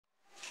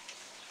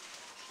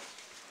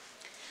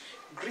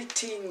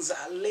Greetings,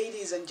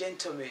 ladies and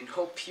gentlemen.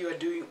 Hope you are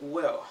doing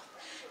well.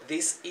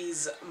 This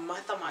is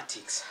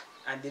mathematics,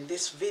 and in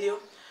this video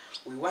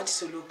we want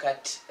to look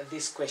at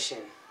this question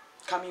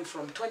coming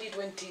from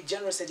 2020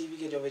 General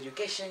Certificate of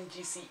Education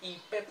GCE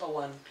Paper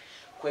 1,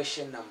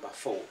 question number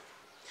 4.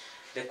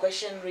 The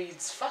question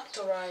reads,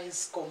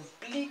 factorize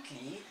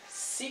completely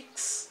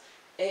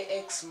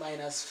 6ax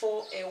minus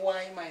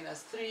 4ay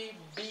minus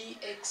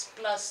 3bx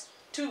plus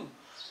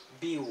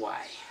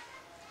 2by.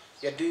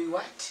 You're doing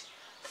what?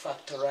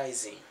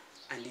 Factorizing,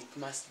 and it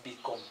must be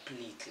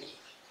completely.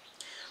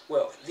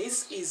 Well,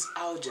 this is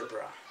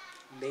algebra,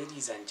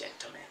 ladies and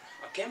gentlemen.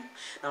 Okay,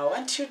 now I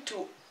want you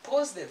to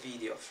pause the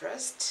video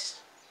first,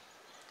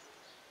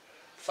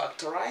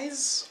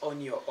 factorize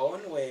on your own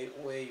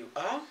where you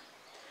are,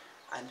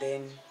 and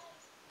then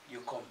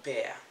you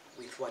compare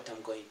with what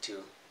I'm going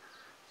to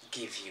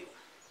give you.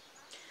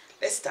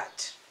 Let's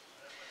start.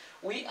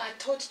 We are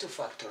taught to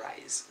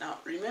factorize. Now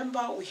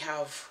remember, we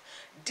have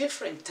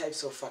different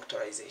types of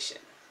factorization.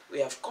 We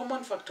have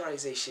common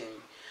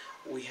factorization,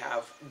 we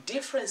have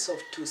difference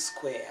of two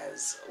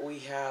squares, we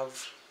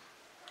have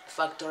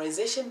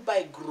factorization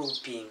by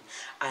grouping,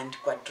 and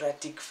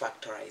quadratic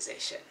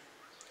factorization.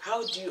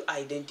 How do you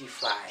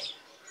identify?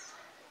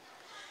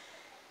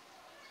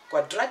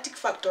 Quadratic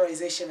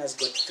factorization has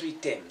got 3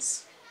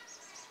 terms.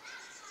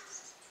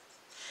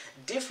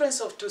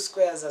 Difference of two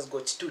squares has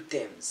got 2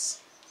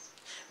 terms.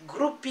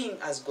 Grouping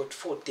has got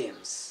 4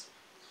 terms.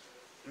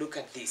 Look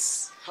at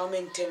this. How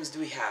many terms do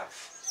we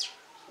have?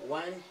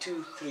 1,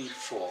 2, 3,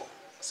 4.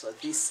 So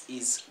this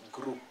is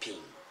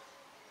grouping.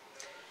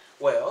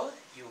 Well,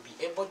 you'll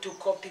be able to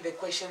copy the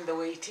question the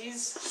way it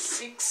is.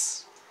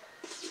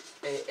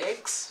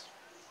 6ax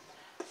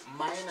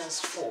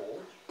minus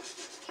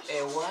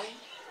 4ay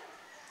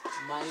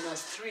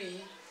minus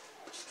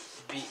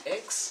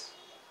 3bx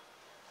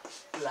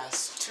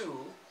plus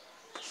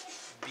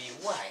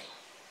 2by.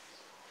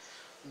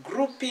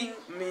 Grouping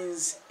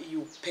means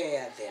you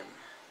pair them.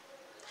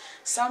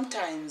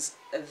 Sometimes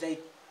they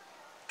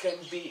can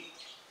be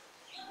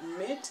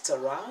mixed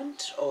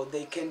around, or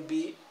they can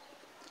be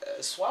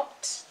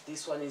swapped.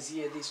 This one is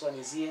here, this one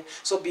is here.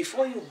 So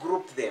before you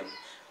group them,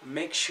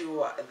 make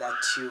sure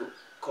that you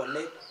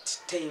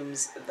collect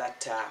terms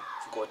that have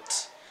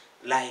got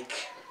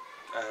like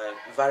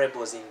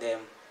variables in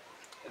them.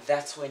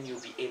 That's when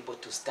you'll be able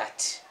to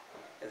start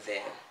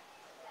the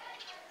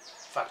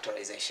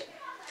factorization.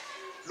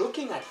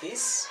 Looking at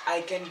this,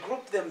 I can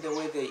group them the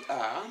way they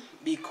are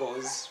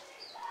because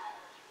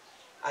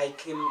I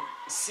can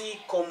see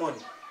common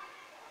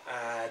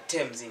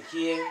terms in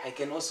here. I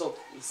can also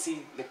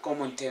see the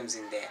common terms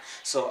in there.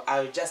 So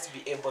I'll just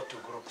be able to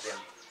group them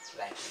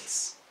like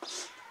this.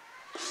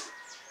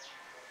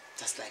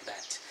 Just like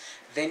that.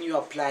 Then you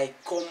apply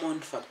common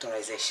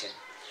factorization.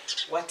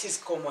 What is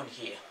common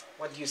here?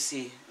 What do you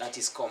see that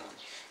is common?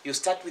 You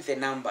start with the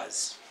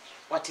numbers.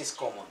 What is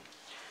common?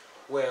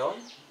 Well,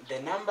 the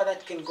number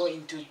that can go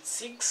into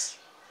 6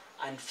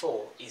 and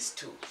 4 is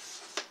 2.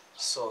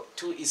 So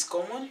 2 is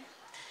common.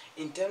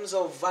 In terms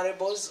of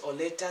variables or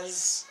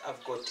letters,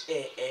 I've got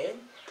AA,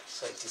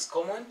 so it is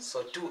common.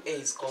 So 2A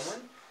is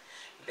common.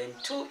 Then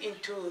 2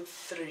 into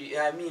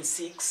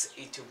 6,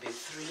 it will be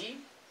 3.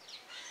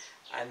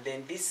 And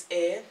then this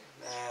A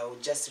will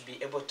just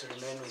be able to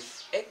remain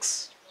with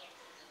X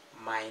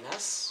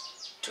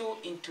minus 2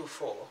 into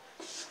 4,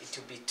 it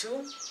will be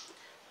 2.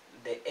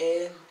 The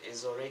A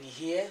is already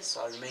here,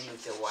 so I'll remain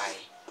with the Y.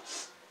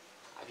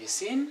 Have you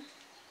seen?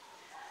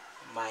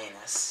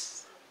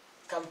 Minus.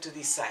 Come to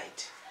this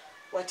side.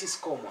 What is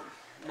common?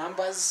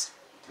 Numbers,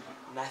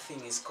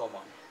 nothing is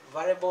common.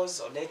 Variables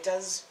or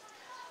letters,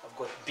 I've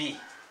got B.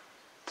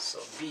 So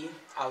B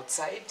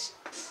outside.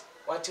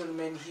 What will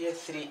remain here?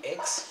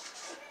 3x.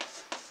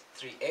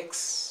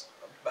 3x.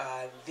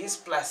 This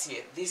plus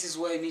here, this is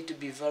where you need to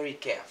be very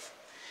careful.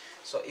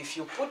 So if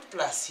you put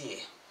plus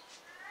here,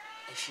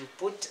 if you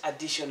put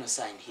additional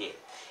sign here,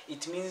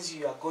 it means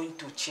you are going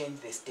to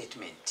change the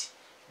statement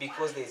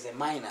because there is a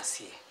minus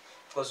here.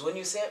 Because when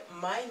you say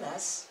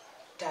minus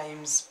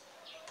times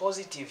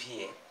positive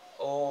here,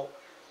 or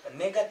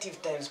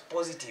negative times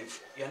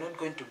positive, you are not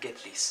going to get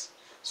this.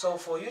 So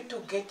for you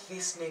to get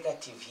this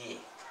negative here,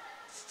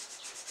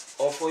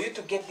 or for you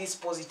to get this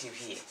positive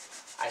here,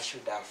 I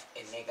should have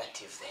a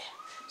negative there.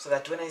 So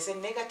that when I say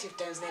negative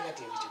times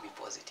negative, it will be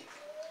positive.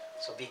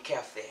 So be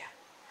careful there.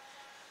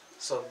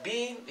 So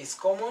B is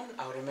common.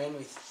 I'll remain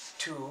with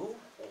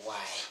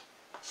 2y,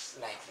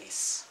 like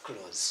this,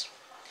 close.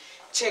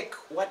 Check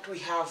what we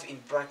have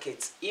in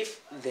brackets if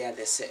they are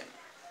the same.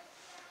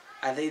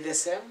 Are they the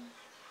same?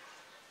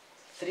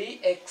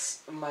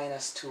 3x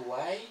minus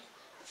 2y,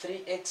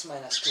 3x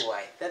minus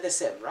 2y. They're the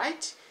same,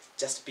 right?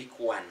 Just pick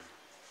one.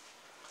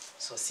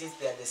 So since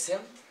they are the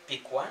same,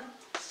 pick one.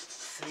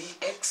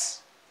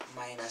 3x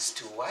minus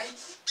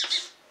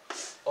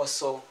 2y.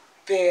 Also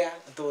pair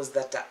those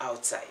that are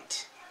outside.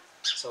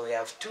 So we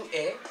have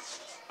 2a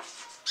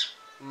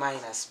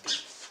minus b,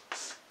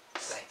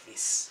 like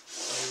this.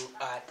 You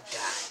are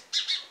done.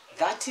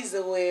 That is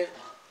the way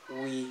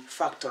we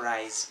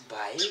factorize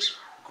by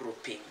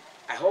grouping.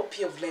 I hope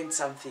you've learned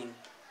something.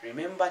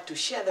 Remember to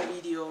share the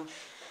video,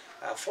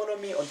 follow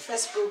me on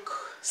Facebook,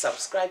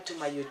 subscribe to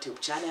my YouTube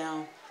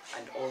channel,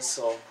 and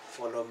also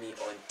follow me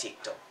on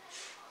TikTok.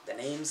 The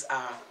names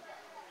are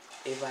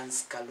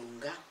Evans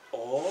Kalunga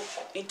or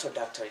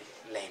Introductory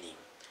Learning.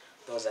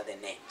 Those are the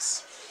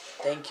names.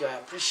 Thank you. I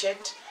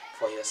appreciate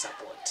for your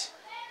support.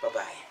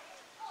 Bye-bye.